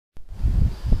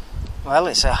Well,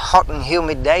 it's a hot and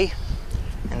humid day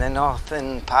in the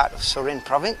northern part of Surin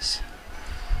province.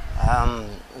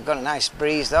 We've got a nice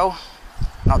breeze though,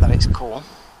 not that it's cool.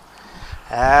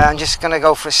 I'm just going to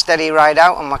go for a steady ride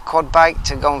out on my quad bike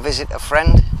to go and visit a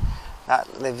friend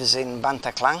that lives in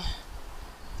Klang,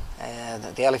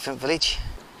 the elephant village.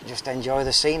 Just enjoy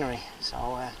the scenery. So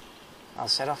I'll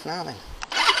set off now then.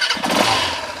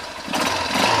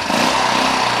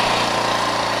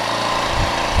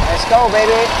 Let's go,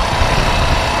 baby.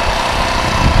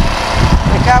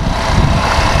 Pick up.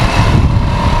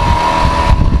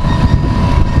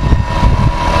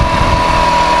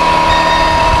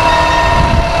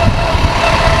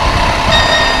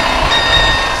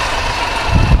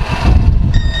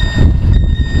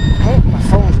 Oh, my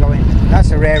phone's going.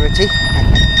 That's a rarity.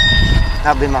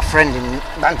 That'll be my friend in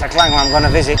Klang who I'm going to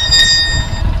visit.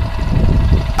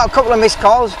 A couple of missed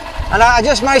calls, and I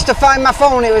just managed to find my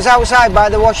phone. It was outside by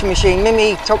the washing machine.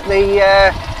 Mimi took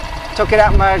it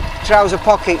out of my trouser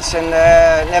pockets and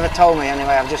never told me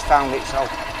anyway. I've just found it. So,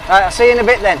 right, I'll see you in a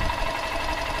bit then.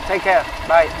 Take care.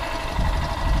 Bye.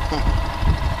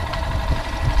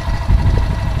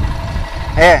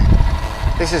 Here,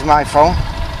 this is my phone.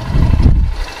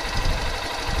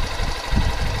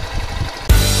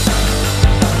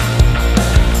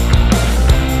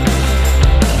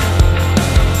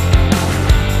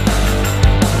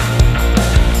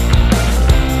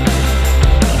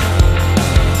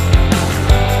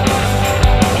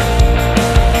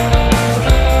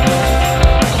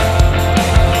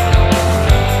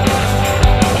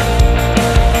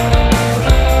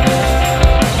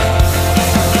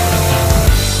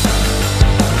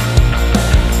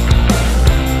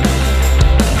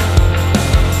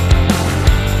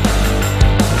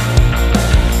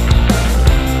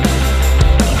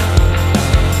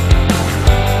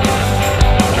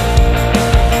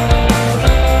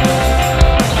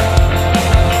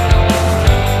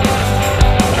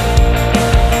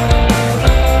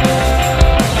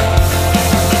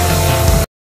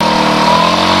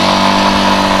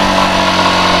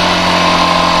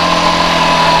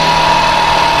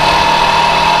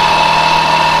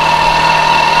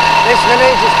 This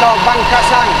village is called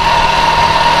Klang.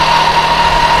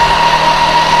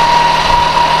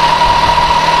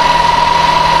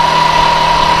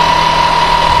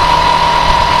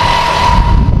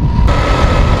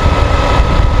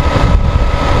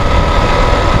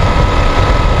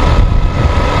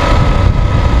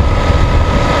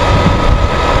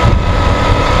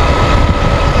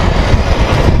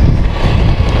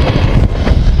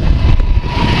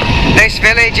 This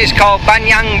village is called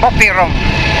Banyang Bopirong.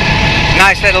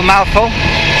 Nice little mouthful.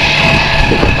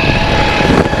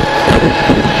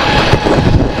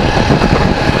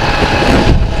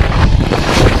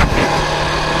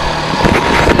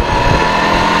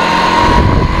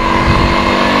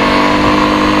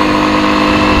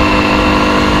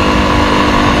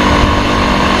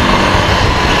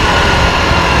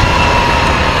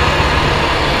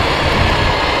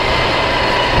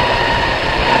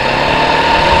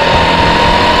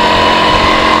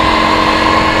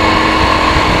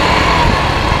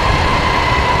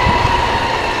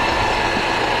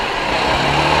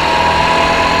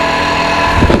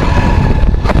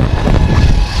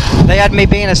 They had me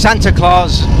being a Santa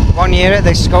Claus one year at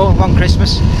this school, one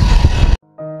Christmas.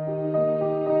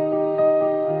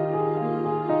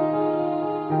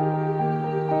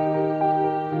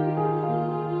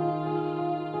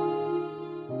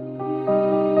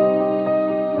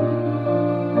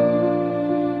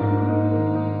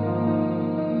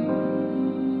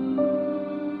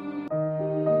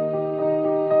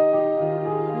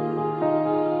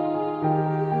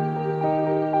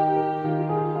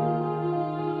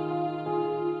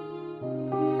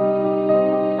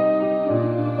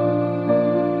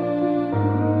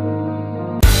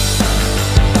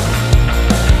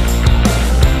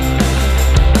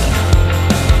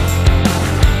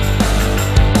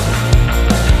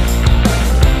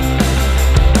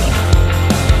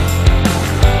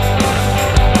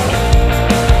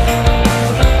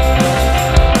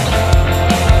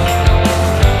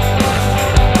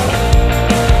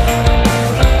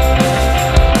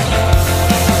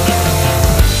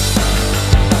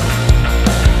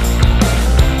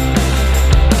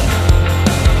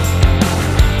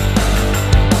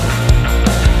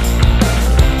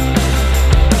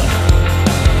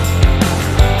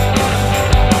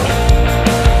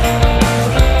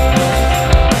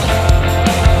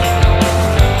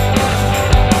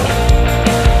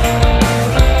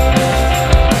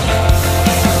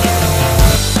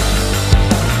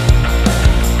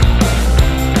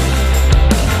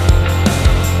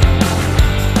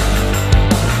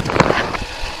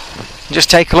 Just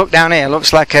take a look down here.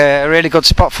 Looks like a really good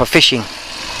spot for fishing.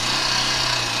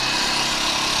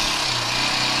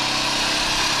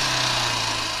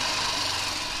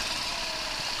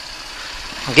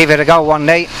 I'll give it a go one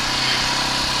day.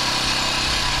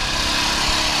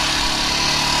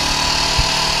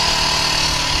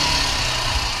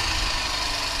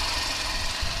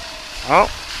 Oh,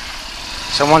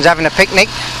 someone's having a picnic.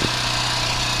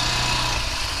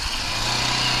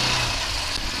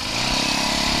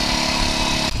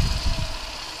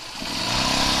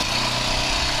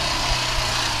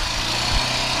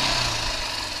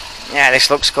 Yeah,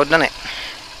 this looks good, doesn't it?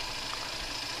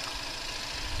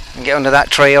 And get under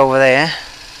that tree over there.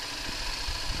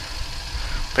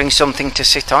 Bring something to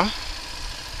sit on.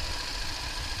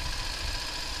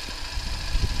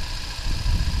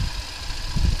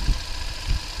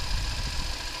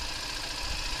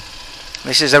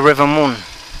 This is a River Moon.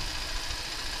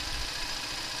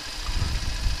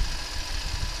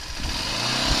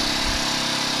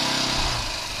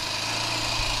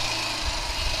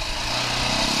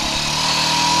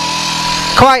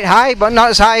 Quite high, but not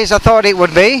as high as I thought it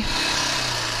would be.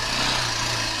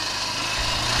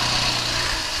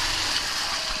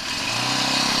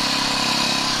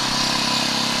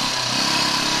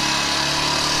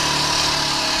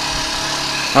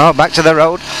 Oh, back to the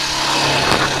road.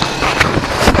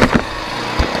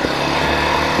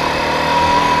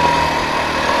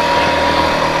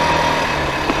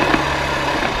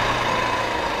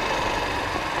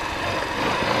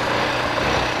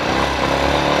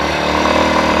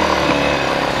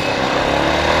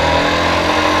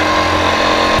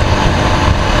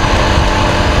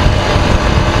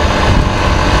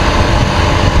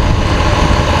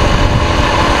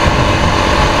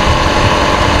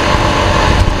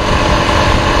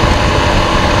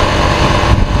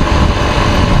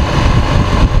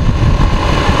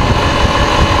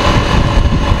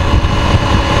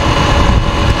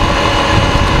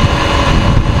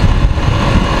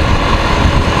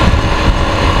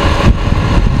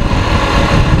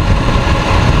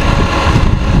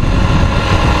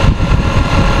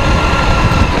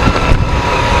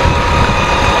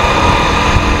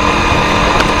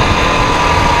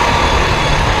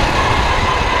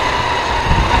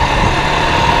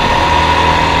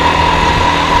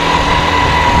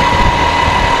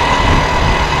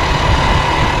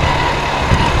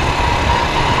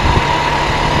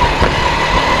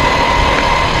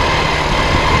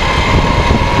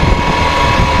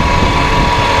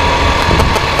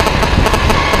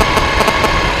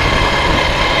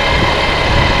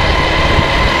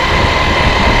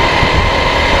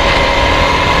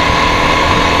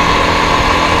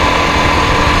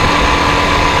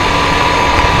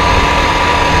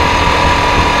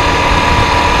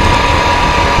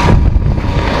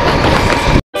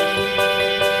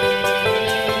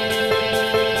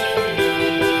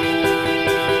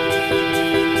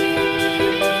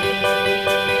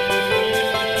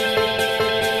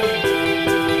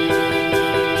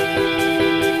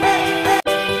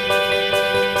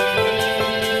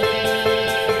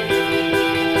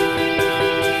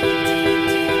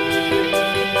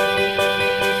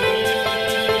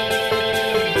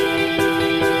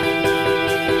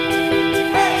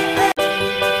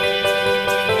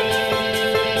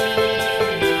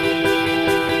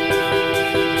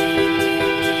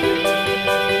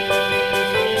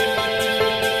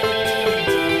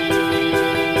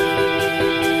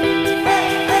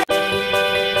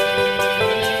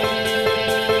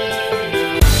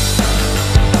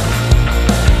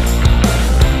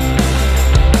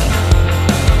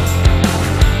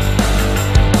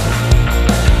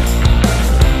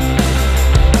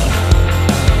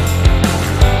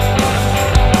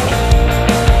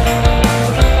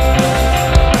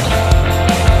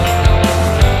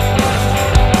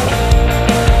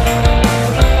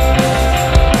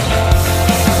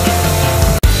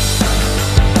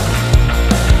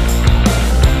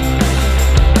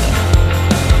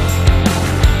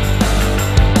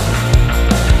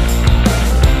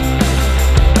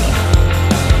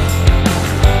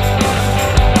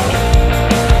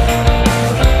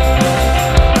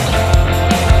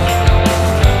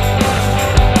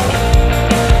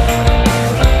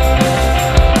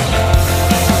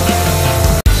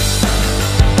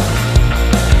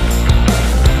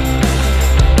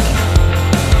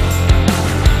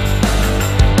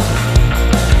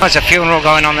 There's a funeral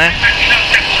going on there.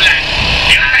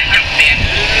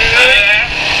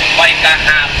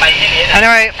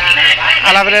 Anyway,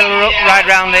 I'll have a little ride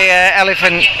round the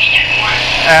elephant,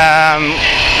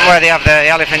 where they have the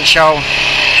elephant show.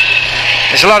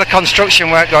 There's a lot of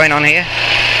construction work going on here,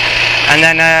 and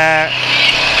then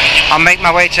I'll make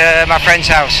my way to my friend's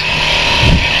house.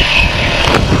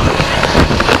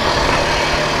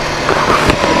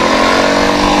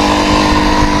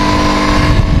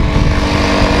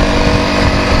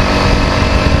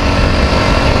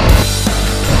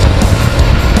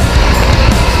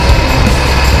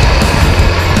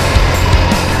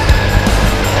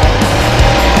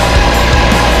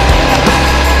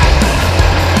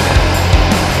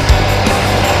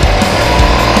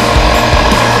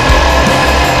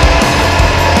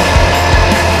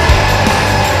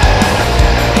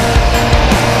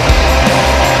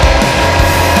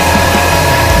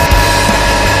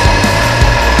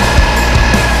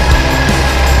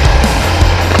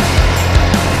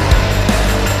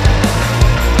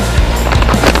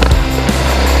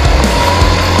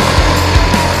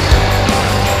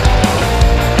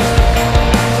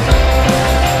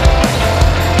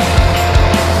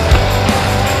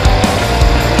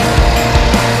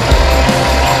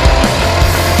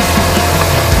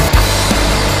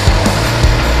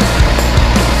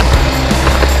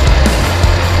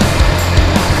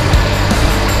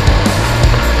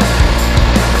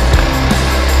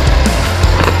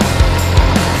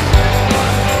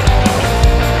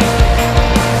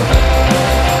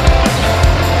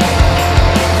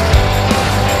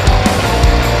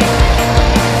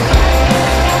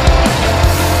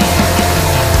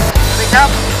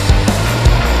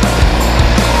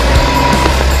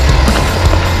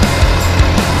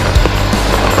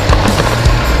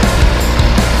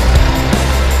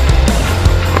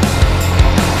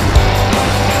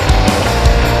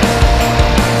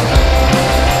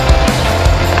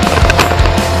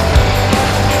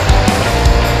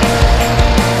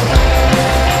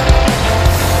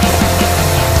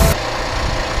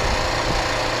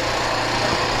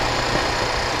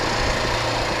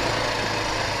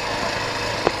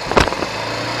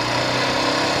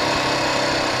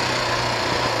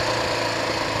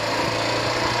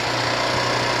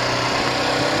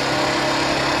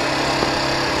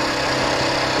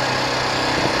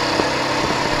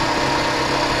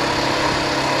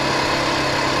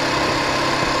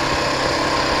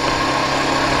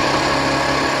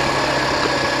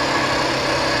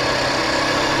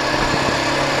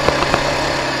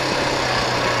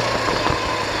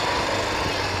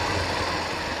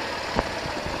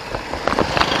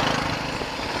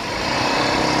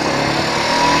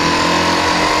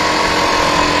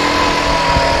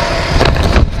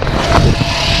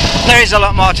 There is a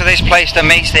lot more to this place than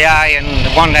meets the eye,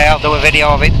 and one day I'll do a video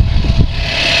of it.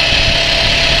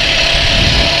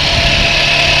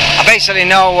 I basically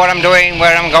know what I'm doing,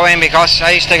 where I'm going, because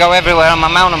I used to go everywhere on my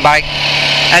mountain bike,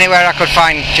 anywhere I could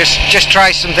find, just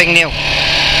try something new.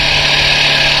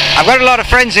 I've got a lot of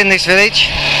friends in this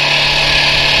village,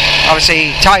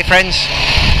 obviously Thai friends.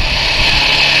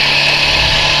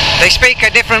 They speak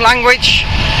a different language,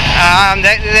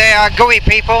 they are Gui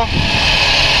people.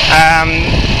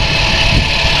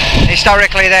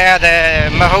 Historically they are the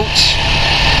Mahouts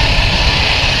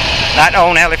that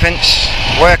own elephants,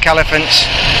 work elephants.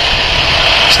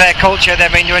 It's their culture,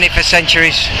 they've been doing it for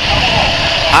centuries.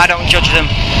 I don't judge them.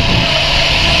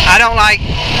 I don't like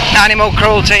animal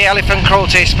cruelty, elephant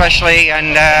cruelty especially,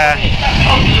 and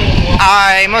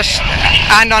I must,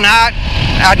 hand on heart,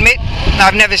 admit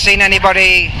I've never seen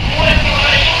anybody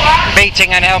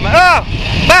beating an elephant. Oh,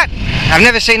 but I've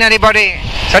never seen anybody,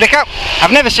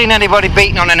 I've never seen anybody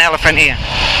beating on an elephant here.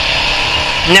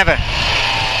 Never.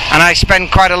 And I spend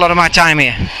quite a lot of my time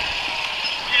here.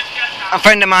 A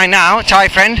friend of mine now, a Thai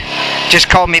friend, just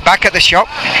called me back at the shop.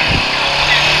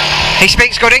 He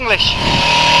speaks good English.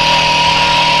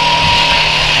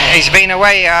 He's been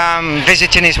away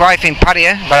visiting his wife in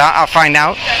Pattaya, but I'll find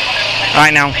out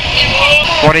right now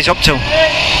what he's up to.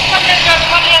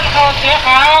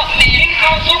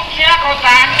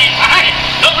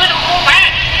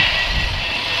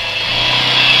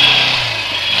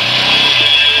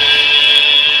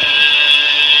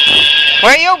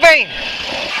 Where you been?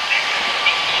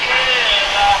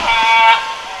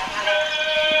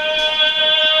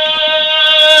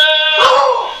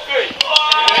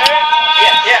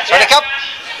 Sorry, cup.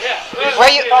 Where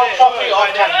you? For free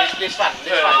of time. This one.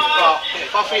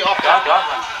 For free of time.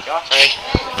 Sorry.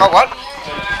 For what?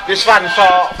 This one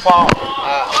for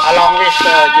along with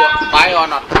you buy or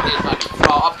not? This one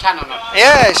for option or not?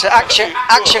 Yeah, it's action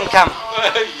cam.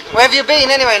 Where have you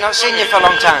been anyway? Not seen you for a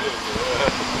long time.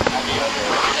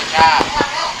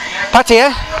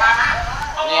 Pattaya?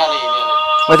 Nearly.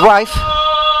 With wife?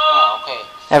 Oh, okay.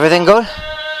 Everything good? Yeah,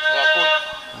 good.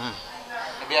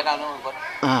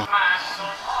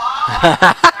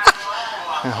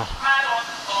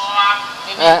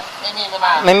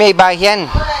ไม่มีบายเย็น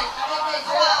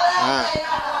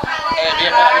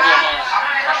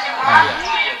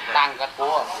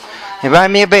You buy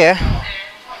me a beer?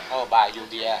 Oh, buy you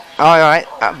beer. Oh, alright.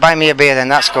 Buy me a beer then,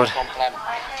 that's good.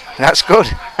 That's good.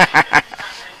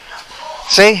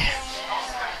 See?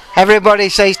 Everybody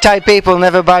says Thai people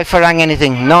never buy Farang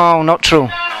anything. No, not true.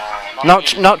 Not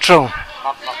true.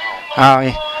 Oh,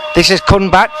 yeah. This is Kun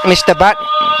Bat, Mr. Bat,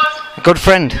 a good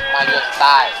friend.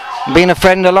 Been a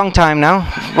friend a long time now.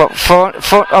 What,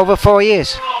 over 4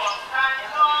 years?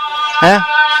 Yeah?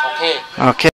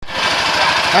 Okay.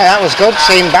 Oh, that was good,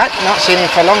 seeing him back, not seen him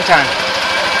for a long time.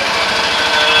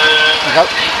 I'll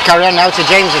carry on now to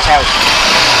James's house.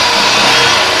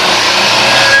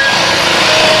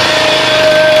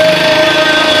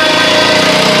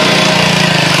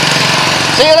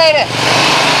 See you later.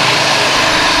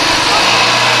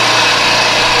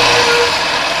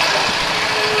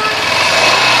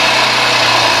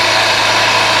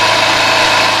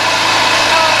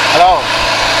 Hello.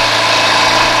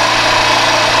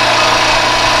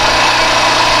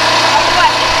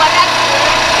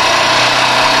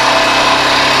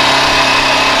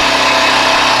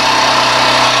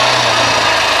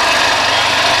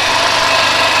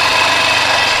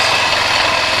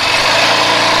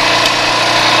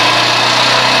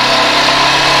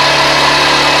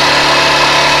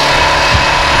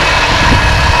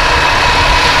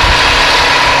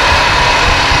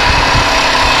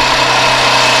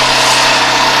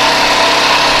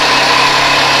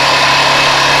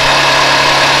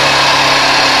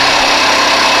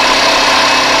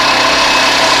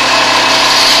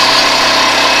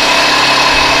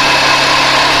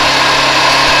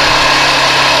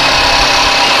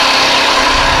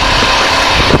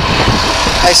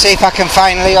 Let's see if I can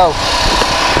find Leo.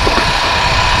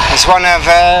 It's one of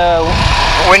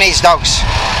Winnie's dogs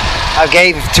I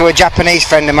gave to a Japanese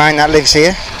friend of mine that lives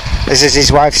here. This is his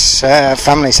wife's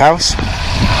family's house.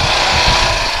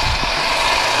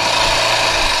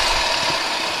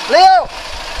 Leo!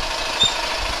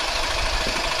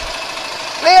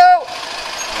 Leo!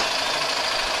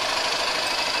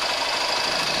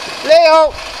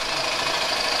 Leo!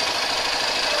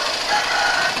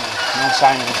 No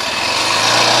sign of him.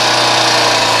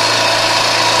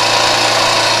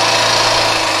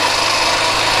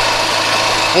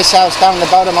 This house down the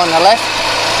bottom on the left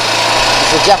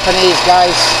is the Japanese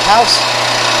guy's house.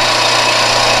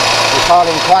 We call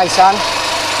him Kwai-san.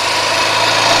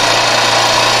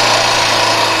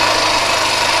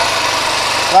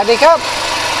 Ready up?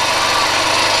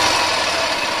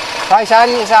 Kwai-san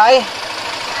you say?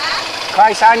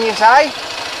 Kwai-san you say?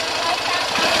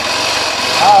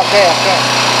 Oh, okay.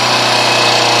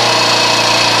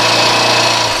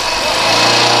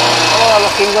 Oh,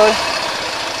 looking good.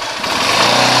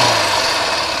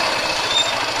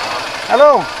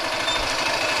 Hello.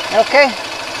 You okay?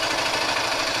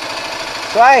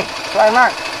 Try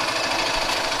Mark.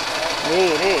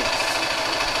 Hey.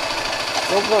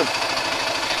 Look good.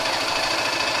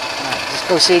 Right, just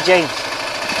go see James.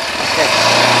 Okay.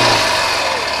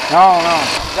 No.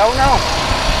 Don't know.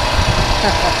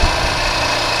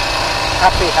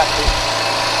 Happy.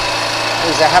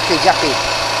 He's a happy jappy.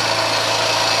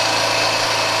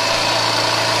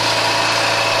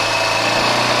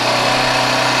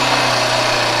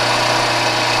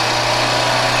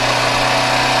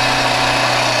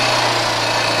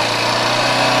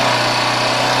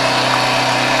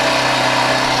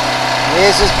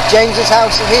 Here's James's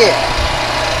house here.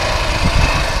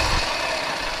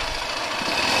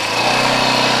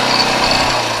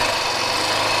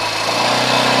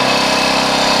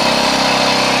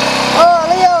 Oh,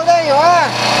 Leo, there you are.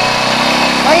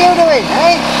 How are you doing,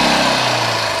 eh?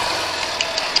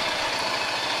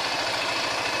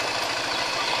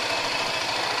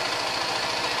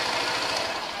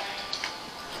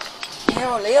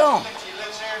 Leo.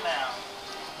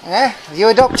 Eh? You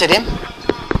adopted him?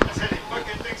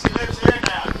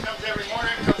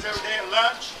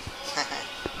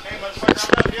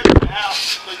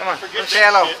 Come on, come say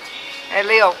hello. Hey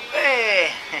Leo.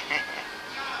 Hey.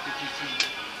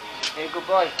 Hey, good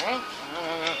boy, eh?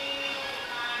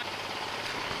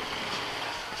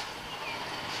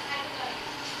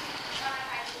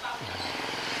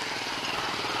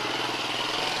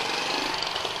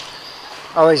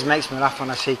 Always makes me laugh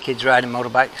when I see kids riding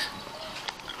motorbikes.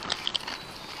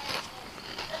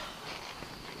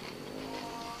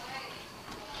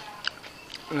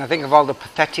 And I think of all the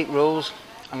pathetic rules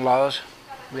and laws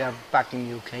we have back in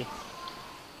the UK.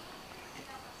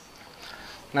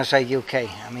 When I say UK,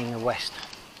 I mean the West.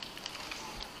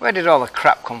 Where did all the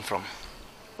crap come from?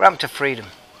 What happened to freedom?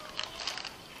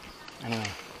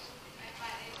 Anyway.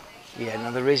 Yeah,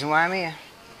 another reason why I'm here.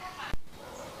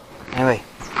 Anyway,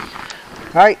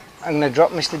 Right, I'm going to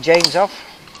drop Mr. James off.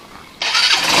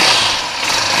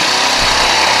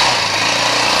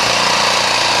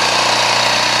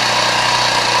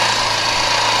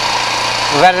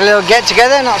 We've had a little get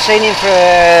together, not seen him for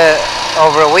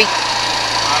over a week.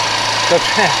 Good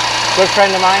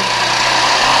friend of mine.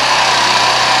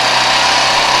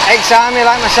 Ex-army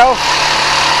like myself,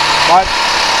 but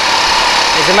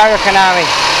he's American Army.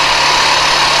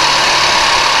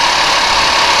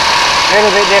 A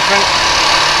little bit different.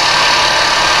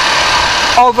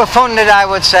 Overfunded, I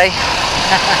would say.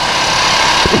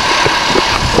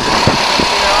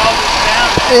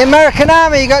 The American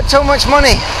Army, you got too much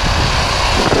money.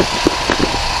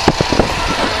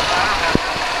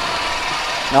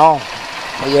 No,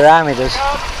 but your army does.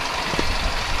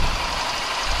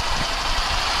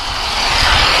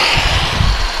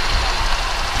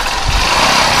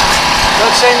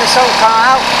 Good seeing the sun come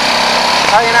out.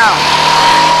 Tell you now.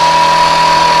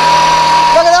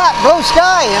 Look at that, blue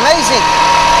sky, amazing.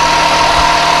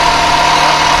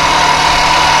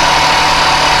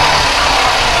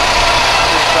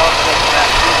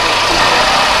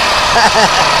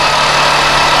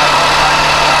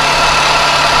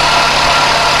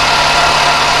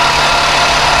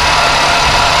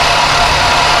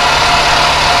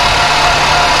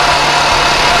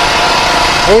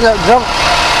 He looked drunk.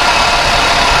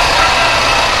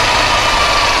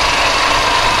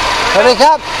 Ready,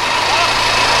 Cap?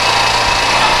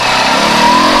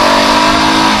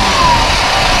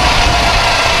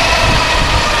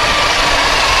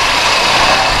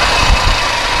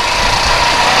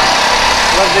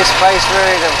 Love this place,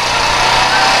 really do.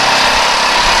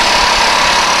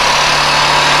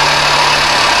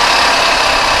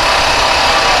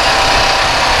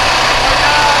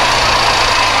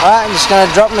 Alright, I'm just going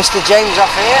to drop Mr. James off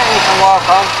here and you can walk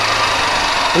on.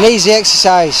 An easy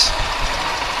exercise.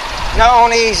 Not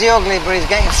only is he ugly, but he's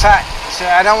getting fat. So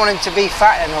I don't want him to be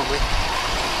fat and ugly.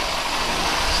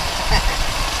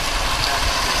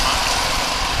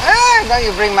 Don't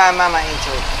you bring my mama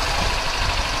into it.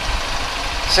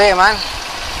 See you, man.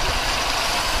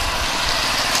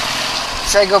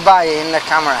 Say goodbye in the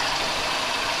camera.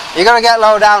 You're going to get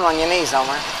low down on your knees though,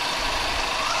 man.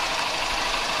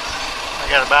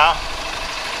 Got a bow?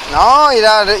 No,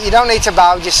 you don't need to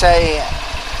bow, just say,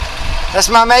 that's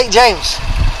my mate James.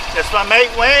 That's my mate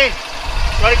Wayne.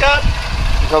 Wake up.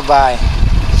 Goodbye.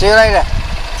 See you later.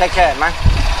 Take care, man.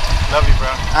 Love you, bro.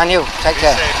 And you, take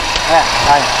care. Safe. Yeah,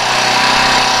 bye.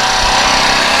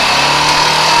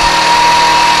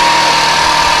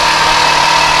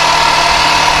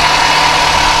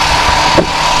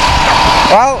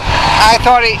 Well, I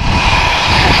thought it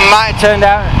might have turned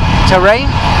out to rain.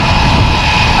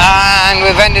 And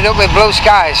we've ended up with blue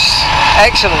skies.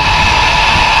 Excellent.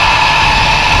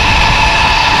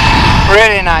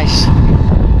 Really nice.